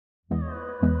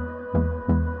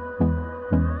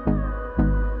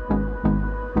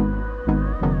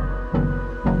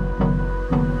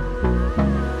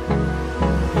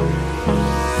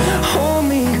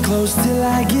close till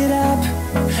I get up.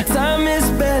 Time is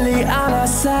barely on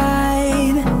our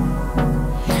side.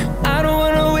 I don't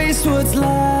wanna waste what's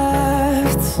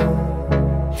left.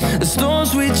 The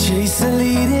storms we chase are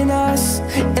leading us,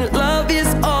 and love is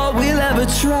all we'll ever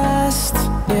trust.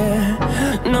 Yeah,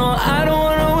 no, I don't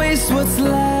wanna waste what's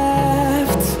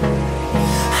left.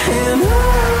 And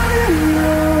on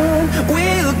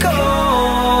we'll go,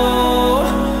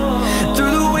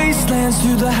 through the wastelands,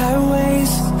 through the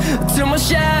highways, till my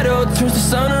shadow turns to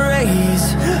sun rays.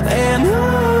 And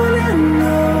on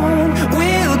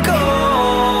we'll go,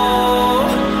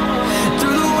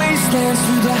 through the wastelands,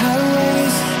 through the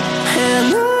highways,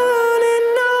 and on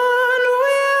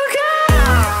we'll go.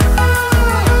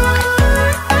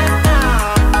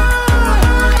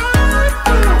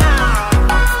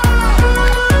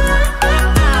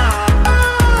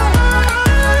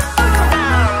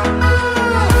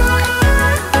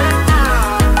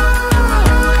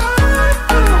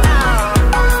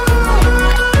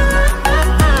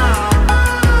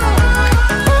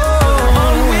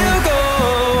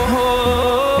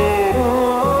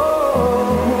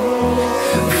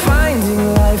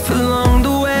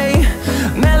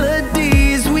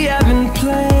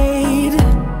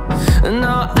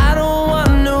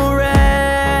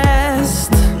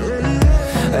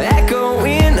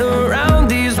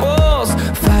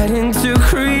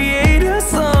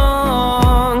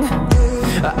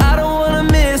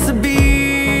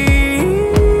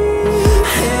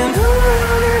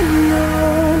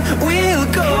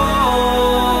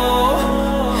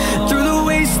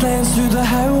 Through the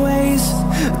highways,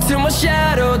 till my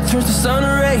shadow turns to sun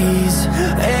rays.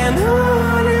 And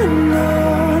on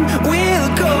we'll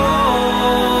go,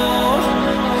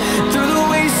 through the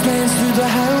wastelands, through the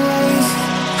highways,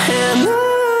 and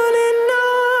on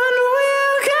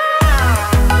we'll go.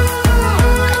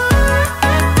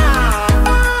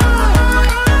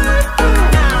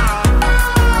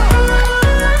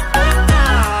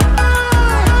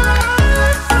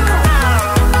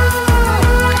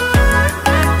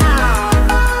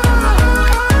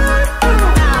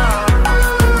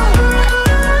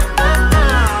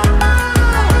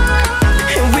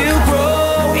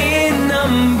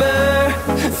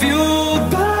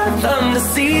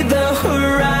 See the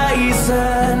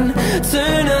horizon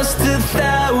turn us to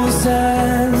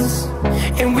thousands,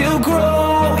 and we'll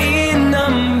grow in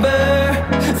number,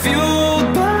 fueled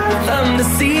by them to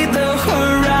see the